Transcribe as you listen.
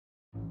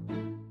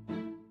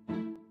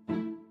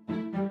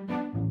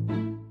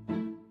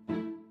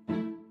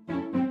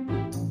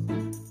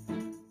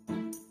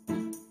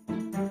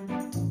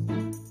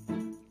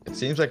It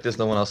seems like there's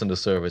no one else in the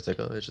server. It's like,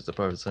 oh, it's just a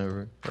private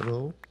server.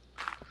 Hello?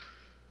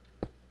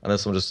 And then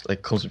someone just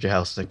like comes to your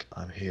house like,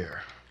 I'm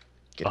here.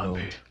 Get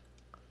owned.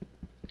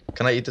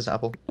 Can I eat this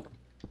apple?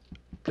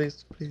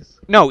 Please, please.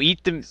 No,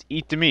 eat the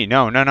meat.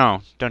 No, no,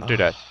 no. Don't do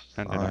that.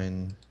 Don't do that.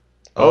 Fine.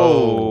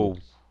 Oh.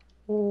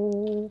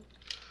 Oh.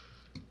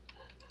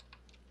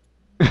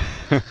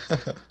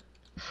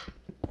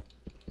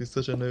 He's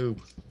such a noob.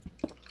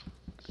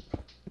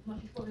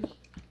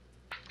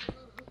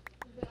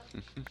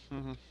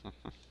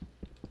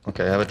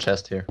 Okay, I have a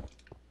chest here.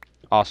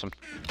 Awesome.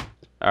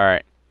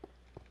 Alright.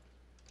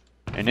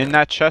 And in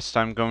that chest,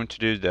 I'm going to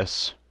do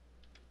this.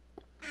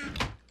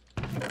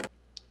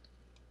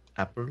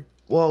 Apple.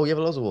 Whoa, you have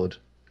loads of wood.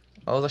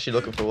 I was actually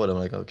looking for wood. I'm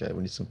like, okay,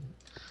 we need some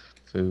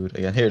food.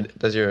 Again, here,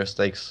 there's your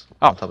steaks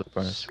on top of the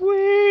furnace.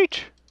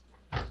 Sweet!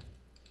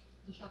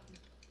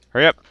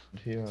 Hurry up.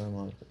 Here are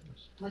my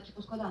things.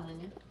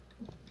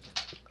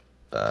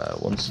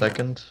 1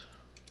 second.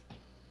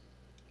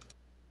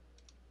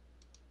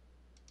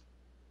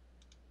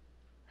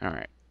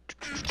 Alright.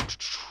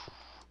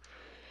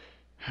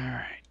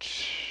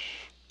 Alright.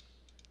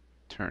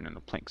 Turn in the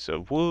planks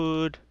of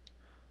wood.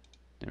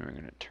 Then we're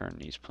going to turn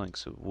these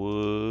planks of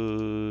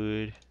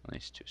wood.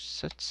 These 2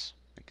 sets.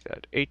 Make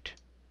that 8.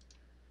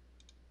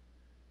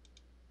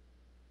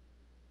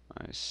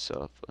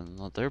 Myself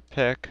another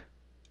pick.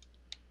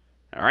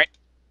 Alright.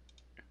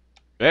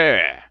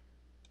 There.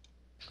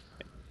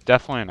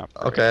 Definitely enough.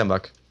 Okay, I'm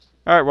back.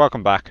 Alright,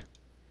 welcome back.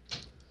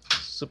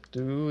 Sup,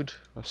 dude.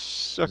 A Is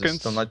second. it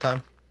still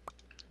nighttime?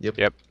 Yep.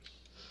 Yep.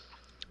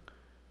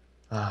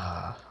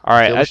 Ah.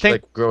 Alright, I should, think...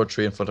 like, grow a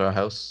tree in front of our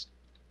house.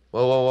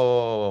 Whoa, whoa, whoa,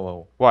 whoa, whoa,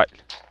 whoa. What?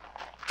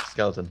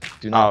 Skeleton.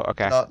 Do not. Oh,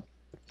 okay. Do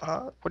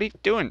not. What are you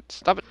doing?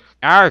 Stop it.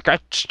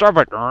 Stop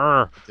it.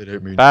 Did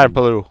it mean Bad to.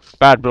 blue.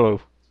 Bad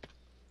blue.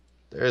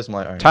 There's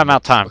my iron.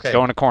 Timeout time. Okay.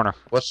 Go in the corner.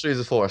 What tree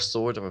is it for? A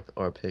sword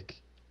or a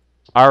pick?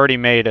 I already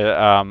made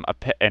an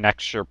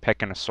extra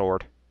pick and a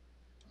sword.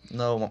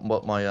 No,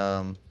 what my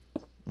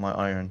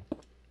iron.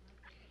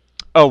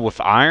 Oh,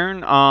 with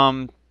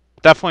iron?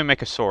 Definitely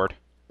make a sword.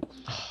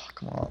 Oh,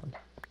 come on.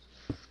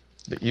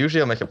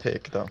 Usually I make a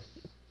pick though.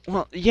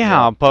 Well,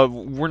 yeah, but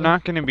we're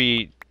not going to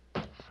be...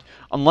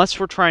 Unless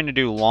we're trying to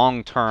do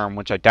long term,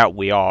 which I doubt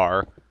we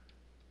are.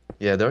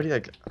 Yeah, they're already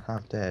like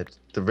half dead.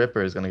 The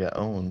Ripper is gonna get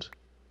owned.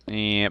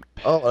 Yep.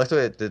 Oh, I like the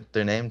way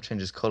their name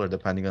changes color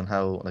depending on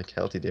how like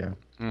healthy they are.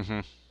 Mm-hmm.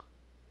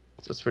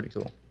 So it's pretty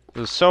cool.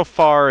 So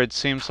far, it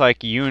seems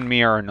like you and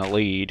me are in the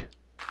lead.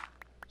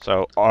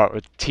 So,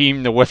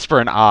 Team the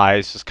Whispering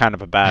Eyes is kind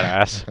of a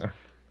badass.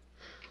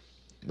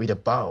 We the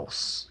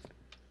boss.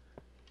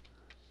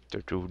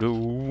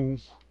 Do-do-do.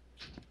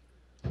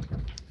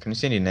 Can you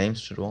see any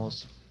names through the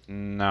walls?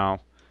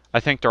 No. I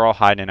think they're all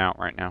hiding out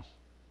right now.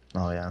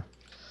 Oh yeah.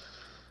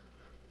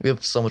 We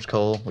have so much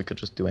coal, we could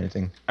just do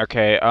anything.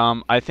 Okay,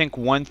 I think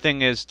one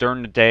thing is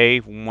during the day,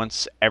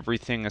 once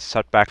everything is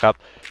set back up,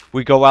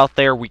 we go out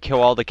there, we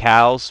kill all the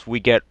cows, we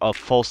get a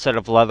full set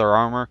of leather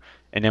armor,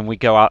 and then we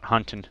go out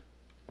hunting.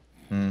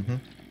 Mm-hmm.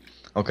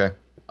 Okay.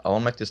 I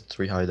want to make this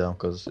tree high down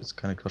because it's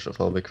kind of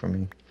claustrophobic for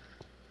me.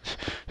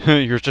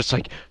 You're just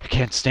like, I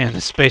can't stand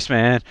this space,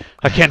 man.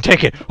 I can't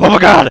take it. Oh my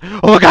god!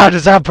 Oh my god,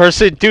 is that a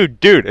person? Dude,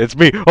 it's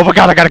me. Oh my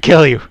god, I gotta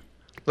kill you.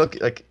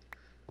 Look, like,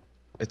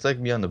 it's like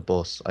me on the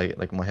bus.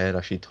 Like my head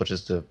actually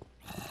touches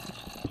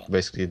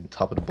basically the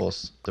top of the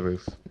bus, the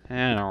roof.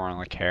 I don't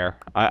really care.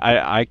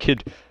 I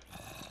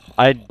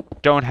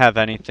don't have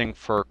anything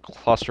for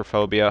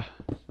claustrophobia.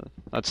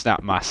 That's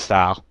not my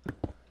style.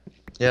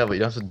 Yeah, but you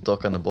don't have to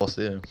duck on the bus,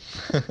 do you?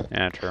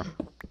 Yeah, true.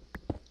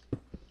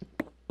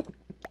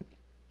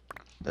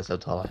 That's how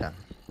tall I am.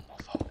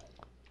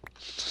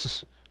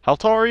 How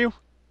tall are you?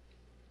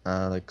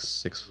 Like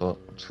 6 foot.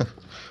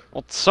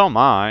 Well, so am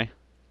I.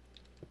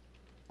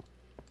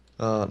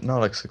 No,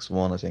 like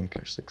 6'1", I think,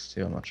 or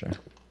 6'2", I'm not sure.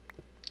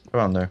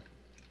 Around there.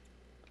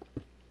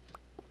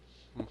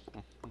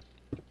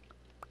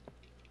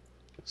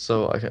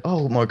 So I can.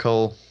 Oh, more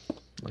coal.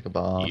 Like a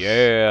boss.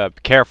 Yeah,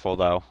 be careful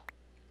though.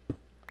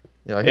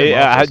 Yeah, I Hey, hear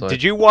monsters,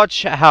 did you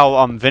watch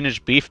how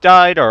Vintage Beef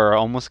died or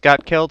almost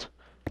got killed?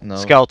 No.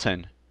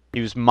 Skeleton. He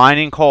was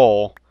mining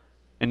coal,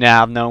 and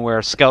out of nowhere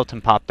a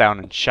skeleton popped down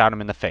and shot him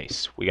in the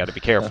face. We got to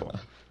be careful.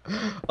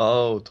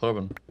 Oh,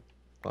 Torben.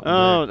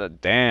 Oh,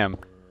 damn.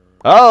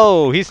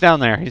 Oh, he's down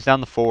there. He's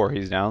down the floor.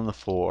 He's down the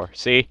floor.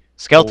 See?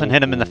 Skeleton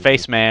hit him in the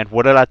face, man.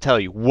 What did I tell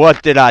you?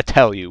 What did I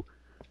tell you?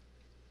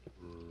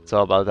 It's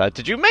all about that.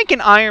 Did you make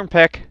an iron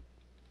pick?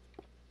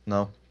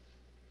 No.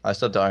 I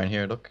still have the iron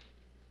here, look.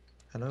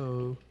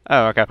 Hello.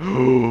 Oh, okay.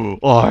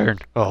 Iron.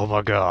 Oh,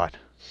 my God.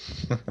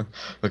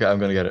 Okay, I'm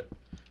gonna get it.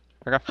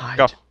 Okay, Hide.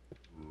 go.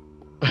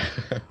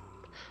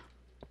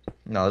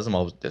 No, there's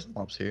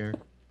mobs here.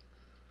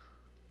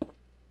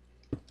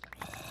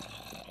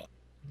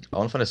 I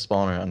want to find a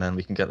spawner and then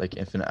we can get like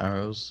infinite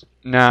arrows.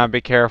 Nah,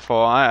 be careful.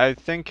 I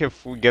think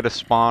if we get a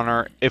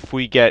spawner, if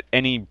we get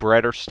any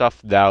bread or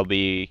stuff, that'll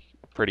be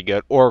pretty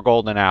good. Or a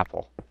golden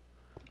apple.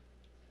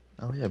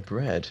 Oh yeah,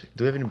 bread.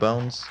 Do we have any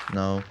bones?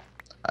 No.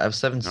 I have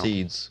 7 No.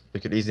 seeds. We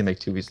could easily make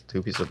two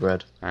pieces of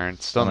bread. Alright,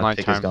 it's still Oh, my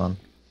pick is nighttime. gone.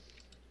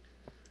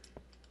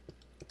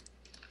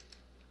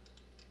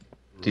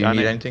 Do you Got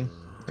need it. anything?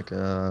 Like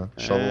a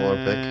shovel or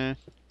a pick?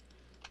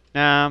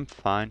 Nah, I'm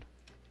fine.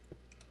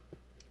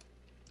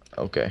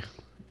 Okay.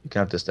 You can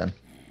have this then.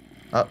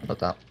 Oh, not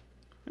that.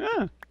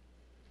 Yeah.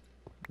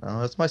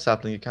 No, that's my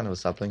sapling. You can't have a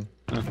sapling.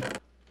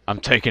 I'm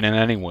taking it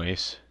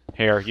anyways.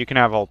 Here, you can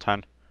have all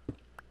 10.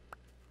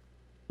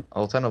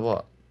 All 10 of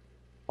what?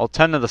 All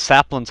 10 of the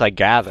saplings I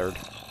gathered.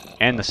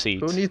 And the Who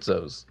seeds. needs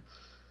those?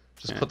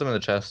 Just Yeah. put them in the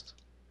chest.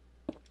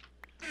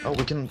 Oh,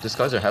 we can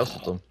disguise our house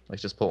with them. Like,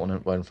 just put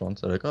one right in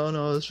front. They're like, oh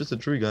no, it's just a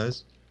tree,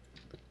 guys.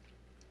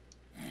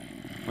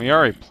 We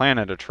already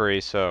planted a tree,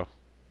 so...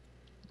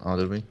 Oh,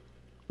 did we?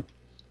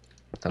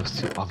 That was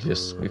too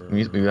obvious.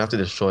 We have to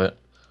destroy it.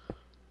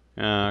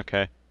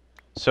 Okay.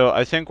 So,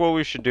 I think what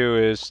we should do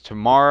is,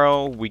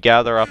 tomorrow, we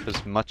gather up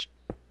as much...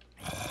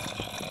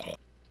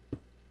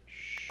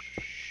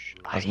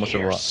 As much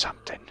of hear what?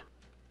 something.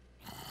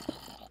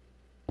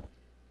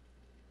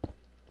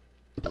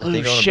 I Blue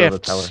think I want to build a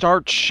shift, tower.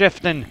 start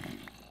shifting.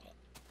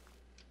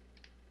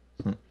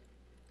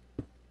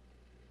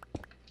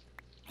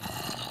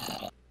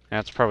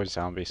 That's probably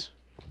zombies.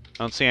 I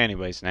don't see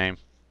anybody's name.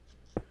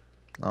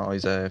 Oh,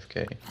 he's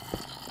AFK.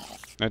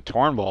 And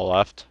Tornball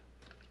left.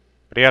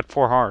 But he had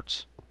 4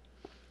 hearts.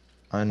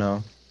 I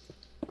know.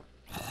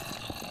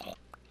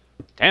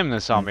 Damn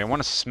this zombie, I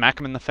want to smack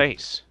him in the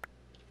face.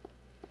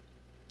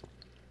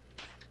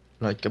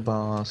 Like a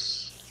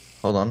boss.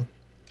 Hold on.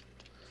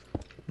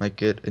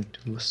 Make it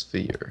into a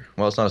sphere.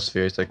 Well, it's not a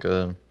sphere. It's like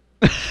a...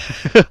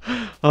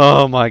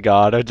 Oh my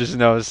god, I just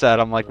noticed that.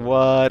 I'm like,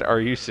 what? Are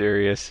you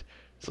serious?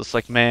 So it's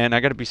like, man, I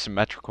gotta be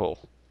symmetrical.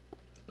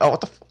 Oh,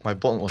 what the f... My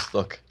button was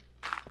stuck.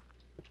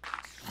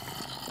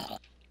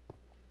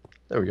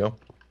 There we go.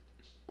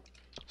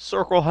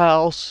 Circle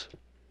house.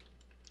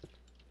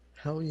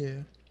 Hell yeah.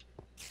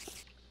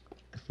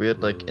 If we had,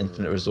 like,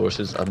 infinite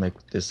resources, I'd make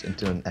this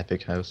into an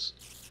epic house.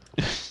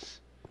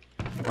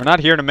 We're not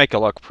here to make it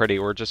look pretty,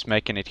 we're just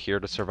making it here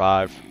to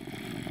survive.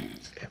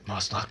 It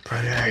must look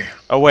pretty.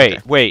 Oh, wait,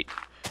 Okay. wait.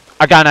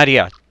 I got an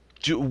idea.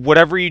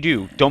 Whatever you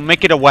do, don't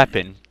make it a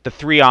weapon. The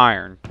 3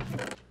 iron.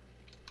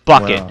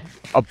 Bucket. Wow.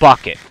 A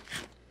bucket.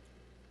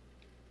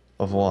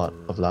 Of what?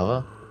 Of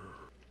lava?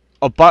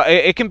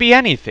 It can be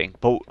anything,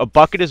 but a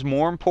bucket is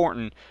more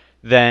important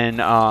than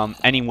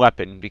any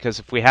weapon, because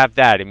if we have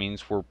that, it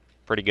means we're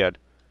pretty good.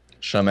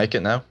 Should I make it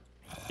now?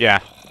 Yeah.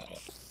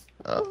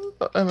 Oh,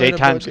 I made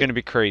Daytime's a gonna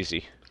be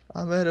crazy.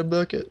 I made a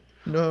bucket.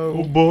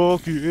 No.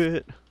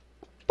 Bucket.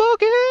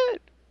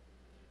 Bucket.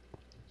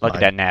 Look My- at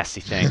that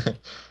nasty thing.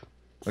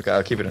 Okay,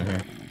 I'll keep it in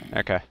here.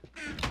 Okay.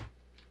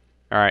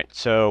 Alright,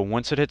 so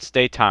once it hits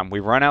daytime, we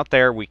run out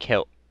there, we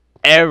kill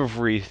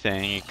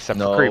everything except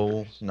for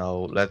creepers.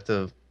 No, let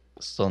the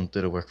sun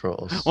do the work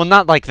for us. Well,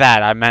 not like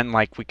that. I meant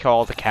like we kill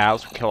all the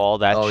cows, we kill all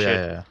that oh, shit.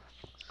 yeah.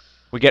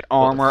 We get But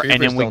armor,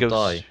 and then we creepers go...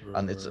 don't die,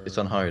 and it's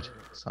on hard,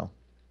 so...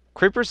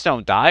 Creepers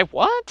don't die?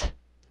 What?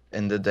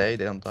 In the day,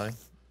 they don't die.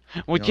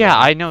 Well, know yeah, that?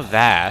 I know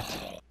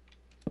that.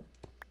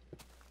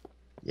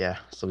 Yeah,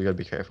 so we gotta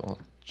be careful.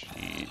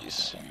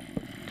 Jeez.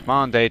 Come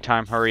on,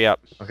 daytime, hurry up.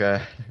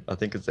 Okay, I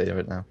think it's day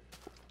right now.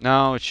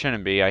 No, it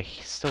shouldn't be. I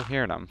still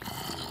hear them.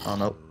 Oh,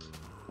 no.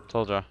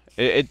 Told ya.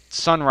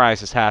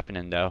 Sunrise is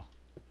happening, though.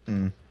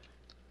 Hmm.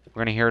 We're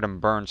gonna hear them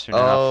burn soon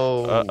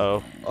Oh. enough.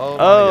 Uh-oh. Oh,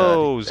 my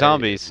Oh, God.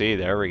 zombies. See,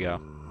 there we go.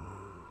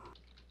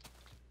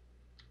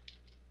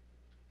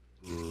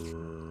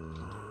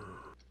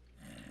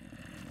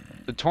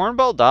 Did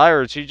Tornbell die,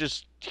 or is he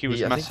just... He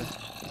was I messing...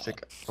 think it's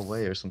like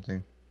away or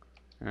something.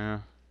 Yeah.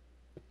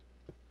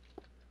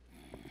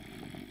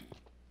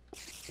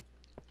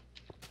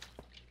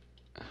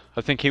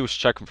 I think he was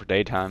checking for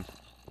daytime.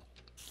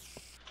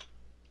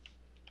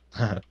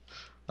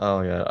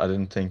 Oh, yeah, I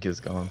didn't think he was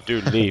gone.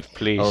 Dude, leave,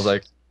 please. I was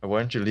like, why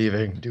aren't you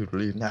leaving? Dude,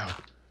 leave now.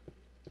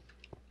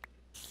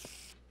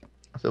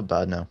 I feel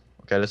bad now.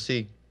 Okay, let's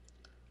see.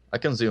 I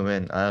can zoom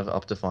in. I have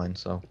Optifine,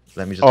 so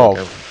let me just Oh, look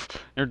out.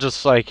 you're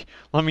just like,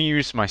 let me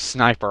use my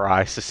sniper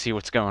eyes to see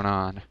what's going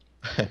on.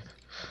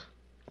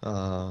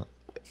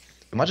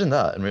 Imagine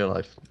that in real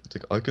life. It's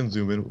like, I can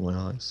zoom in with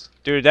my eyes.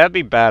 Dude, that'd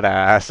be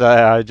badass.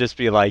 I'd just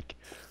be like,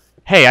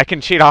 hey, I can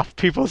cheat off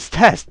people's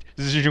tests.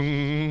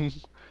 Zoom.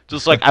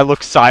 Just like I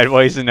look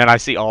sideways and then I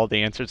see all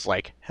the answers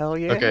like, hell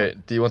yeah. Okay,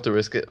 do you want to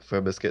risk it for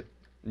a biscuit?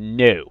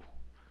 No.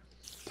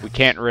 We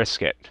can't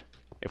risk it.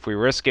 If we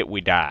risk it,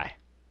 we die.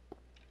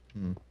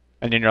 Hmm.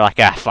 And then you're like,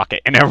 ah, fuck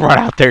it. And then run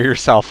out there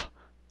yourself.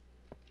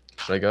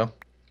 Should I go?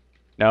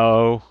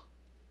 No.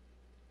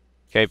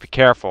 Okay, be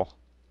careful.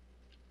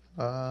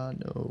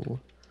 No.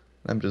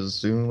 Let me just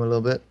zoom a little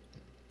bit.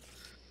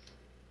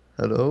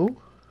 Hello?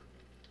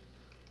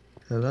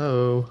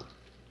 Hello?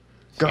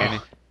 Go!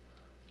 Scanning.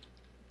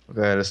 Okay,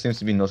 there seems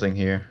to be nothing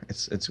here.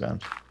 It's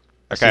grand.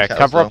 I see Okay, cows,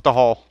 cover though. up the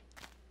hole.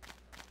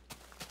 I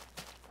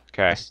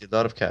Okay. see a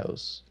lot of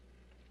cows.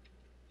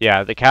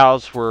 Yeah, the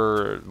cows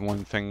were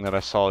one thing that I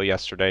saw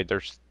yesterday.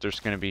 There's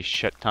gonna be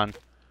shit ton.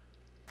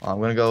 I'm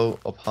gonna go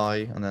up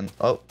high and then...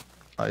 Oh!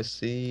 I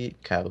see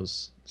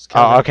cows.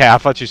 Oh, okay. I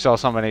thought you saw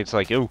somebody. It's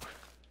like, ooh,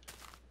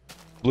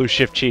 blue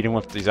shift cheating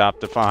with these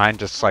Optifine.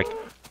 Just like,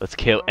 let's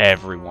kill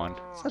everyone.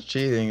 It's not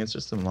cheating. It's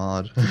just a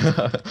mod.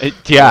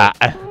 Yeah.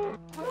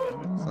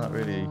 It's not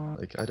really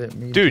like I didn't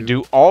mean Dude,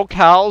 to. do all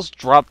cows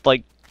drop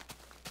like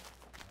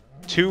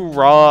 2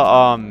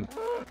 raw?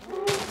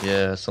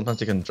 Yeah,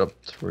 sometimes you can drop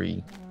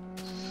 3.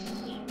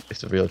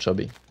 It's a real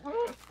chubby.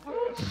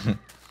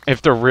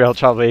 If they're real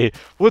chubby,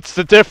 what's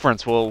the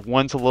difference? Well,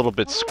 one's a little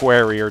bit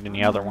squarier than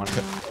the other one.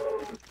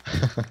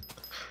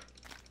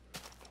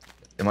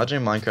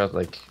 Imagine Minecraft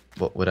like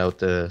without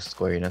the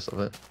squariness of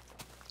it.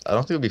 I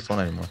don't think it'd be fun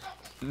anymore.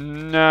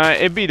 Nah,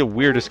 it'd be the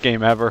weirdest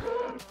game ever.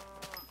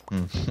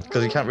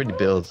 Because you can't really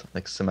build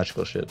like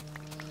symmetrical shit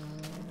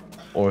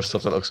or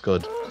stuff that looks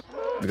good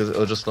because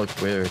it'll just look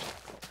weird.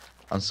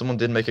 And someone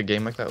did make a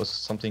game like that. It was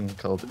something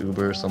called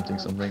Uber something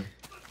something.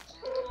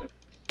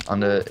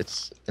 And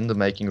it's in the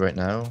making right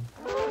now,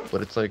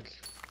 but it's like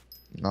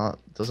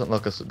doesn't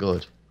look as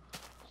good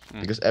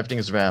because everything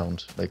is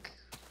round, like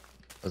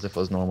as if it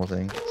was a normal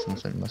thing. It's the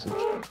same message.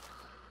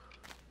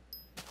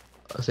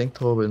 I think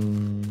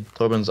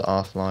Torben's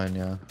offline,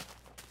 yeah.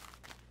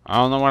 I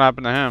don't know what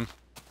happened to him.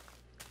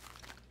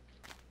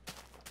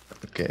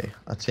 Okay,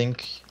 I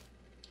think.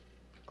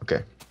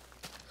 Okay,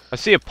 I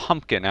see a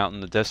pumpkin out in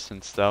the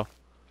distance, though.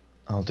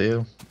 I'll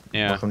do.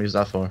 Yeah. What can we use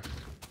that for?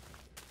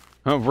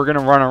 We're gonna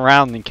run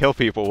around and kill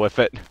people with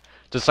it.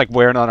 Just like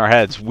wearing on our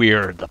heads.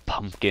 We're the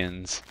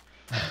pumpkins.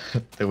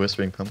 The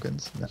whispering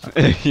pumpkins? Nah.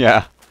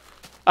 Yeah.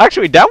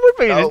 Actually, that would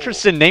be an No.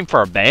 interesting name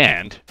for a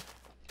band.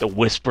 The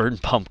Whispering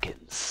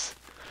Pumpkins.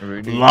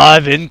 Really?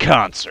 Live in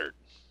concert.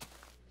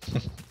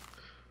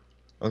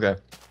 Okay,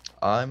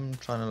 I'm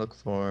trying to look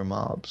for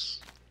mobs.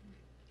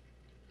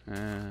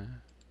 And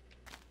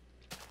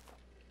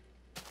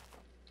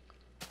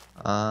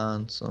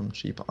some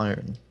cheap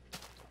iron.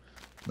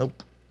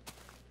 Nope.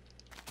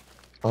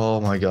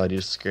 Oh my god, you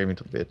just scared me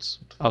to bits.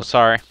 Oh,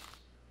 sorry.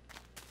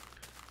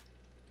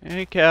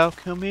 Hey, Cal,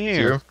 come If you're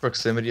here. in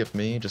proximity of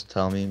me, just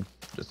tell me,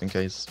 just in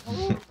case.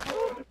 And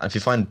if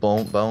you find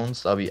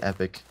bones, that'll be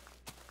epic.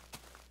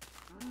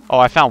 Oh,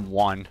 I found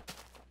one.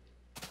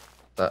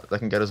 That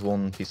can get us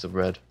 1 piece of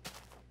bread.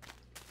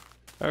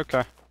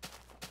 Okay.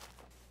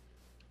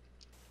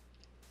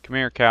 Come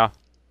here, Cal.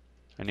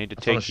 I need to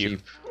I found a take you.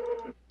 sheep.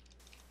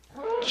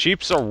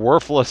 Sheeps are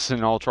worthless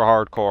in ultra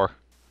hardcore.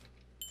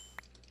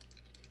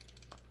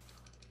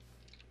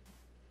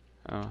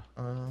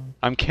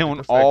 I'm killing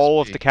go for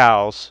all of XP. the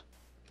cows.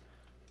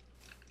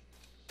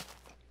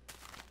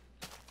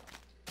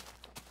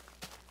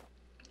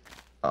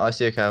 I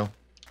see a cow.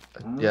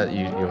 Yeah,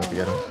 you have to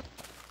get him.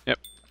 Yep.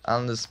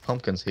 And there's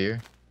pumpkins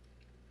here.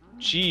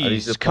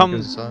 these the Jeez, come,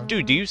 pumpkins inside?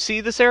 dude. Do you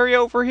see this area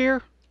over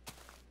here?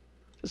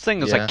 This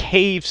thing is Yeah. like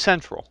cave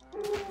central.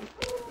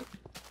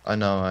 I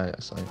know, I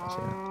see it.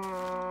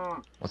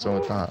 What's wrong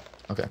with that?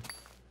 Okay.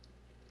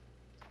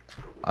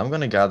 I'm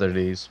gonna gather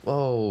these.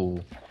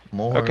 Whoa.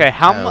 More Okay,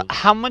 cows.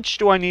 how much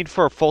do I need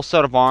for a full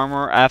set of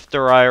armor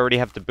after I already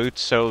have the boots?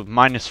 So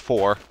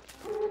 -4.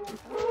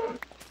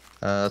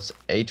 That's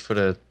 8 for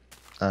the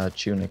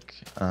tunic.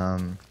 I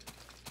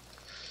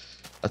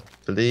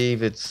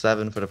believe it's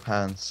 7 for the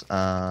pants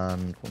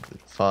and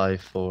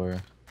 5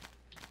 for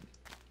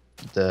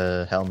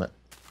the helmet.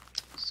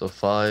 So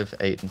 5,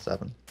 8, and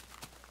 7.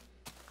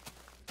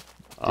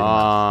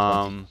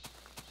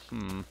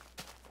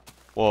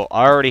 Well,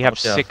 I already have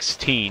much do you have?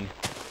 16.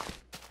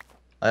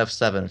 I have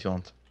 7 if you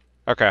want.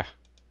 Okay.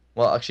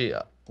 Well, actually,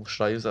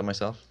 should I use that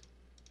myself?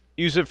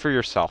 Use it for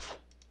yourself.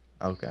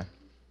 Okay.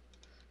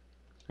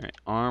 Alright,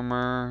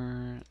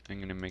 armor. I'm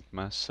gonna make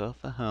myself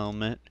a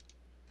helmet.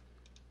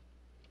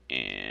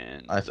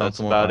 And I found that's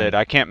some more about iron. it.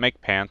 I can't make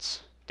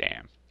pants.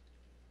 Damn.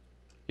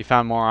 You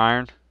found more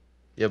iron?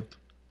 Yep.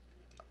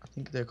 I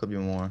think there could be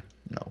more.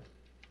 No.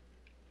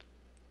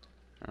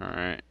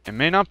 Alright. It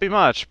may not be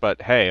much,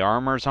 but hey,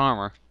 armor's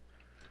armor.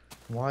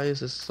 Why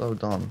is this so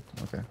done?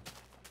 Okay.